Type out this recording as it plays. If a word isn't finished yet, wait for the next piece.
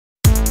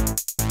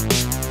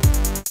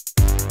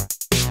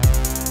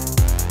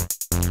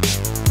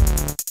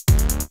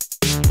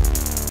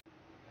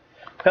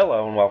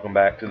Hello and welcome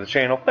back to the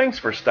channel. Thanks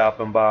for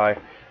stopping by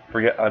for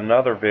yet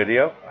another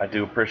video. I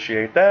do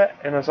appreciate that,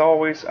 and as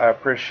always, I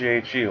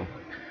appreciate you.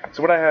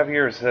 So what I have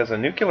here says a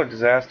nuclear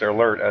disaster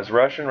alert as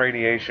Russian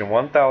radiation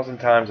 1,000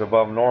 times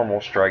above normal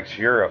strikes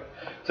Europe.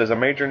 It says a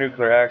major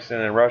nuclear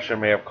accident in Russia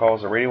may have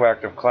caused a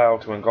radioactive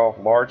cloud to engulf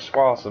large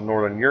swaths of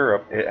northern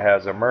Europe. It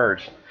has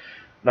emerged.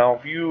 Now,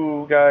 if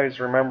you guys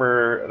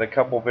remember the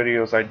couple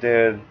videos I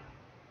did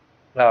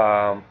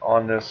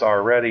on this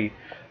already,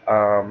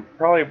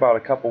 probably about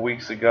a couple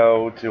weeks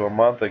ago to a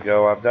month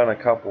ago, I've done a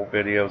couple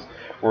videos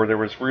where there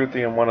was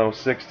Ruthenium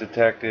 106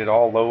 detected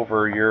all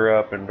over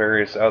Europe and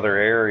various other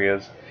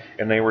areas,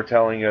 and they were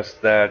telling us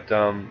that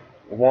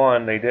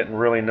one, they didn't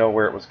really know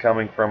where it was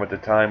coming from at the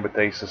time, but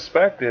they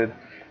suspected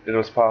that it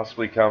was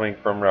possibly coming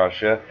from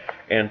Russia,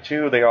 and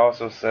two, they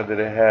also said that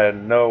it had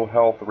no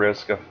health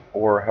risk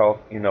or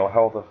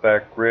health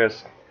effect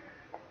risk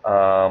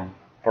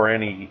for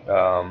any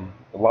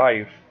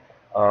life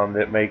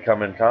that may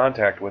come in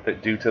contact with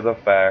it due to the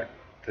fact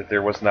that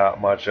there was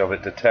not much of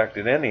it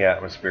detected in the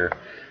atmosphere.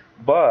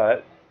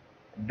 But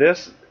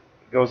this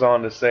goes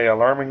on to say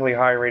alarmingly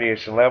high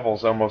radiation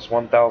levels, almost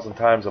 1,000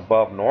 times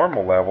above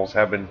normal levels,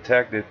 have been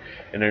detected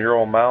in the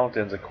Ural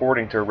Mountains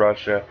according to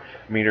Russia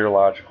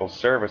Meteorological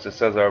Service. It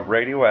says a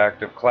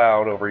radioactive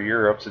cloud over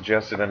Europe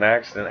suggested an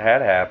accident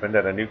had happened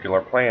at a nuclear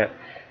plant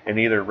in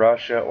either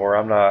Russia or,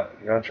 I'm not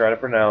going to try to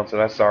pronounce it,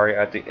 I'm sorry,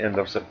 at the end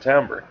of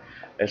September.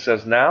 It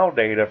says now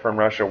data from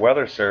Russia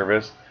Weather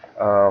Service,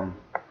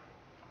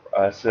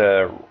 it's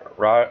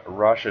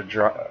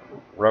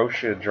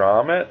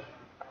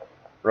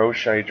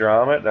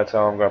Roshadromet, that's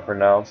how I'm going to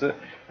pronounce it,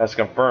 has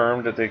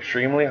confirmed that the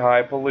extremely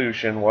high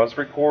pollution was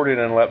recorded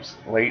in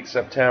late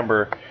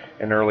September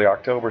and early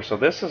October. So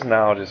this is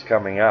now just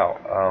coming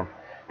out.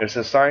 It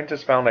says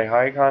scientists found a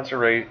high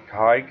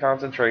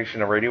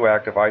concentration of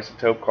radioactive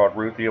isotope called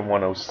Ruthenium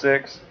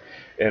 106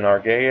 in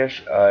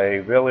Argesh,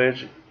 a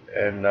village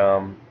in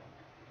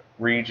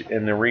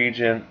the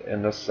region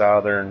in the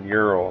southern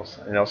Urals.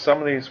 You know, some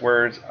of these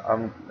words,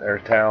 or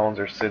towns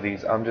or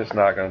cities, I'm just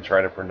not going to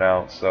try to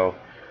pronounce, so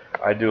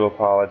I do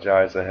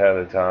apologize ahead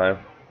of time.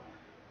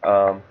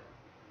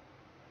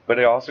 But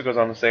it also goes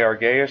on to say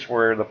Argesh,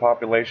 where the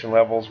population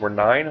levels were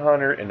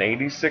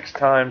 986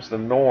 times the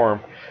norm,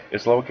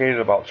 is located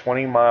about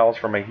 20 miles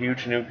from a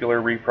huge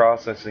nuclear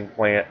reprocessing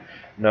plant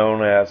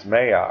known as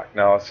Mayock.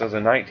 Now, it says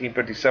in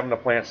 1957 the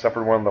plant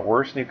suffered one of the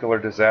worst nuclear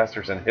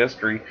disasters in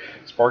history,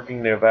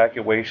 sparking the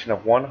evacuation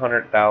of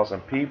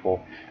 100,000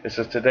 people. It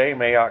says today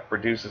Mayock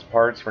produces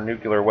parts for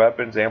nuclear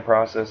weapons and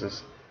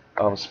processes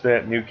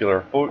spent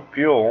nuclear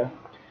fuel.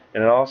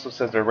 And it also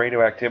says the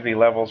radioactivity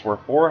levels were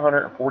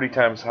 440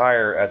 times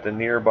higher at the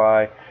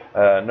nearby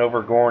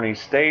Novogorny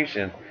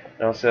station.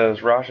 Now it says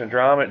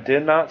Roshadromet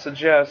did not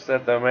suggest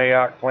that the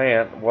Mayak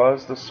plant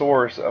was the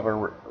source of a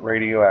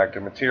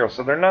radioactive material.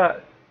 So they're not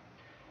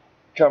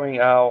coming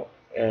out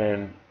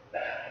and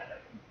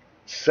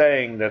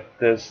saying that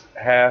this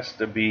has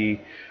to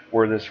be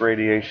where this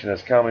radiation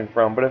is coming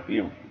from. But if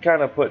you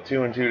kind of put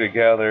two and two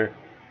together,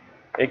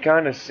 it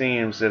kind of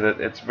seems that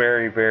it's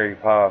very, very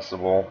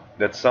possible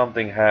that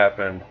something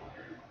happened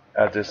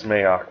at this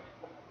Mayock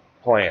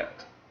plant.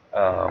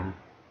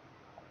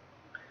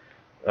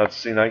 Let's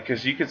see now,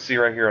 because you can see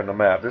right here on the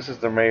map, this is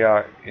the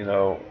Mayock,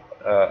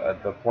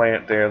 the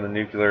plant there, the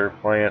nuclear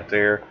plant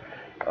there.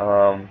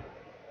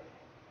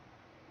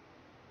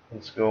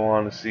 Let's go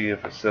on to see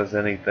if it says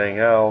anything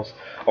else.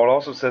 Oh, it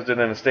also says that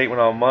in a statement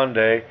on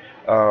Monday,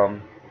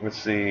 let's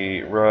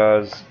see,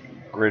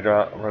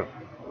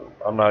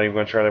 I'm not even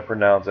going to try to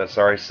pronounce that,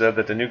 sorry, said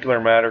that the nuclear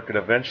matter could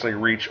eventually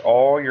reach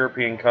all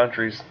European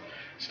countries,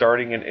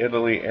 starting in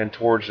Italy and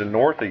towards the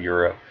north of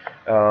Europe.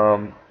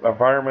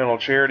 Environmental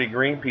charity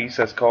Greenpeace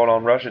has called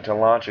on Russia to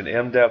launch an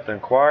in-depth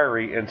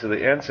inquiry into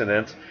the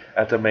incidents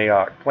at the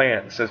Mayock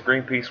plant. It says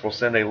Greenpeace will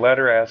send a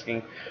letter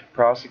asking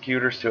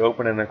prosecutors to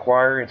open an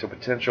inquiry into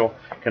potential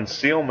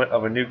concealment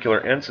of a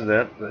nuclear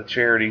incident, the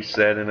charity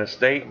said in a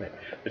statement.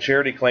 The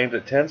charity claims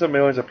that tens of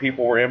millions of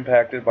people were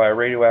impacted by a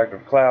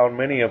radioactive cloud,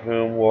 many of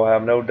whom will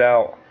have no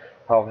doubt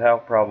have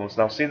health problems.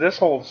 Now, see, this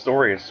whole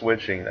story is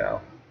switching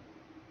now.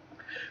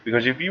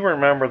 Because if you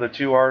remember the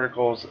two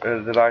articles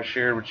that I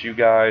shared with you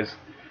guys,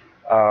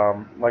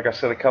 like I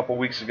said a couple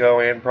weeks ago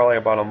and probably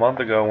about a month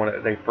ago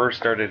when they first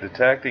started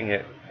detecting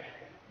it,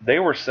 they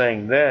were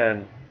saying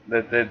then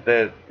that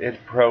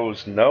it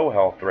posed no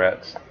health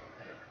threats.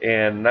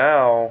 And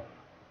now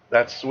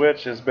that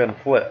switch has been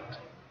flipped,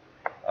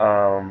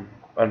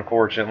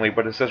 unfortunately.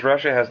 But it says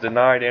Russia has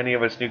denied any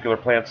of its nuclear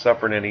plants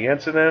suffered any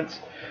incidents.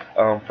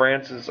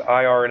 France's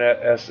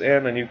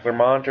IRSN, the nuclear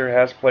monitor,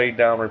 has played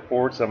down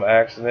reports of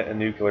accident in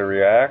nuclear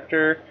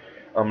reactor.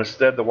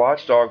 Instead, the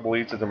watchdog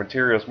believes that the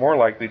material is more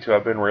likely to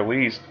have been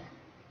released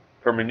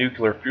from a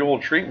nuclear fuel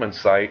treatment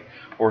site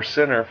or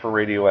center for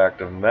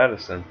radioactive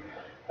medicine.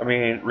 I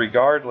mean,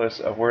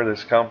 regardless of where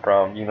this come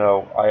from,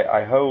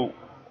 I hope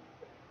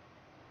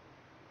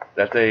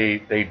that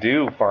they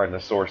do find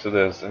the source of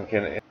this and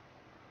can.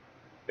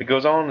 It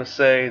goes on to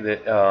say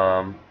that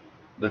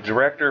The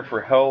director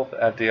for health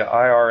at the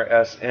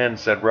IRSN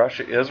said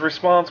Russia is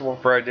responsible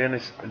for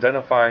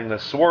identifying the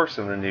source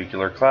of the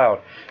nuclear cloud.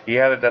 He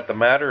added that the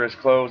matter is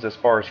closed as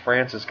far as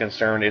France is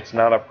concerned. It's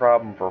not a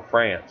problem for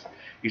France.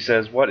 He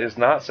says what is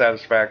not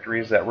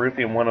satisfactory is that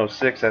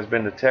Ruthenium-106 has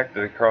been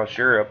detected across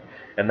Europe,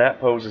 and that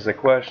poses a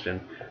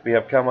question. We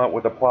have come up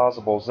with a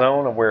plausible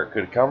zone of where it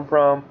could come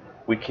from.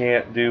 We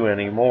can't do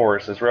any more.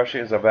 It says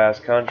Russia is a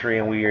vast country,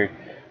 and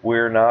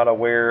we're not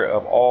aware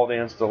of all the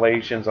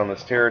installations on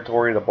this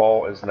territory. The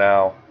ball is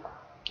now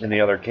in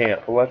the other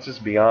camp. But let's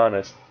just be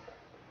honest.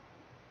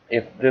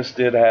 If this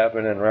did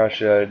happen in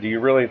Russia, do you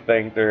really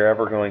think they're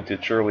ever going to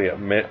truly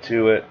admit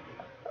to it,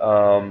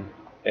 and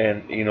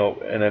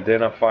and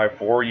identify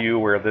for you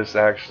where this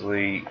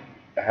actually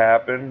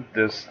happened?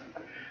 This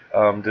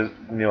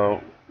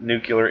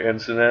nuclear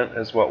incident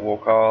is what we'll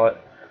call it.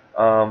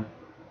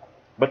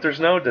 But there's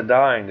no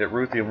denying that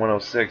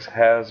Ruthenium-106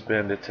 has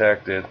been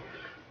detected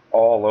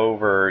all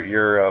over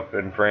Europe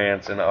and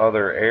France and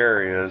other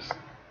areas.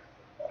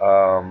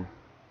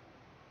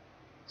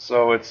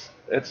 So it's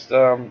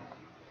a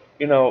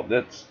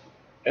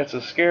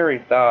scary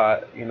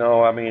thought.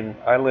 I mean,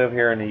 I live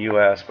here in the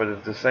U.S., but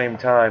at the same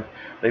time,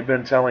 they've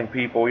been telling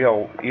people,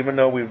 even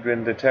though we've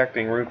been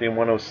detecting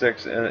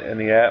Ruthenium-106 in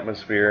the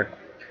atmosphere,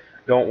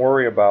 don't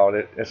worry about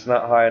it. It's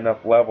not high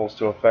enough levels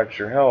to affect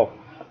your health.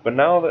 But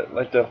now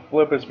that the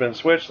flip has been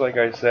switched, like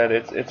I said,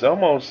 it's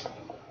almost.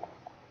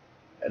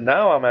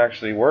 Now I'm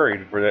actually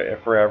worried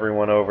for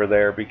everyone over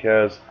there,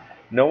 because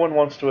no one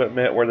wants to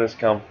admit where this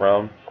come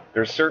from.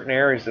 There's certain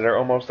areas that are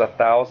almost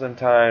 1,000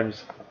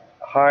 times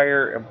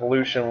higher in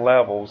pollution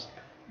levels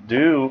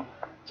due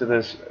to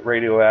this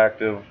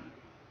radioactive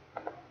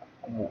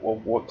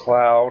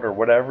cloud, or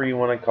whatever you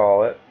want to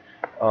call it,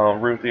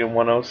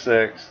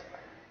 Ruthenium-106,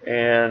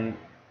 and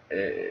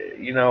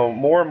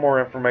more and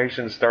more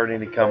information is starting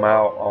to come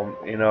out,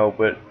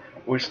 but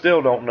we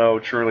still don't know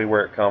truly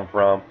where it come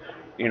from.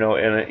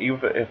 And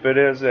if it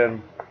is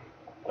in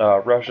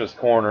Russia's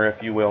corner,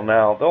 if you will,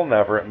 now, they'll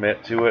never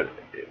admit to it,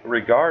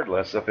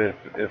 regardless of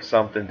if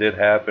something did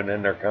happen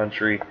in their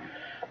country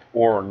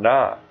or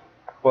not.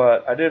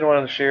 But I did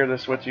want to share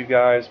this with you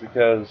guys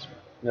because,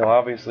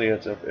 obviously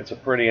it's a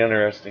pretty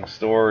interesting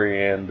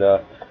story, and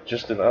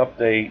just an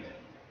update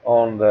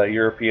on the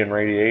European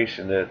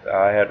radiation that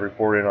I had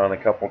reported on a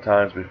couple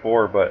times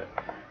before. But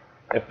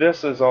if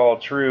this is all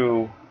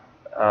true,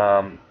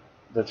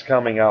 that's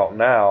coming out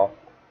now,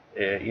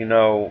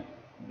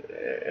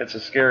 it's a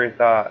scary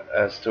thought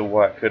as to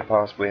what could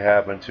possibly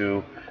happen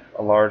to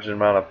a large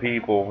amount of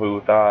people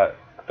who thought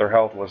their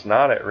health was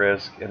not at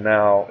risk, and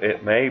now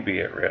it may be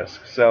at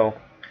risk. So,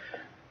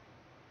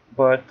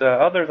 but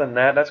other than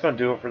that, that's going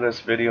to do it for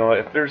this video.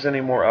 If there's any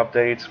more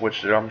updates,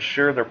 which I'm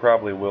sure there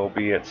probably will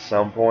be at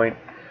some point,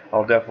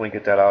 I'll definitely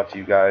get that out to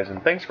you guys.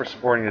 And thanks for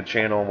supporting the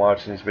channel and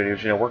watching these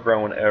videos. We're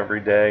growing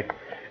every day,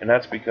 and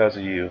that's because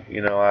of you.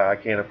 I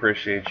can't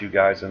appreciate you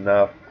guys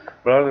enough.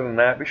 But other than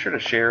that, be sure to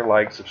share,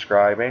 like,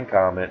 subscribe, and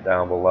comment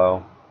down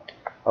below.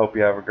 Hope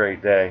you have a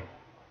great day.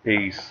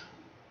 Peace.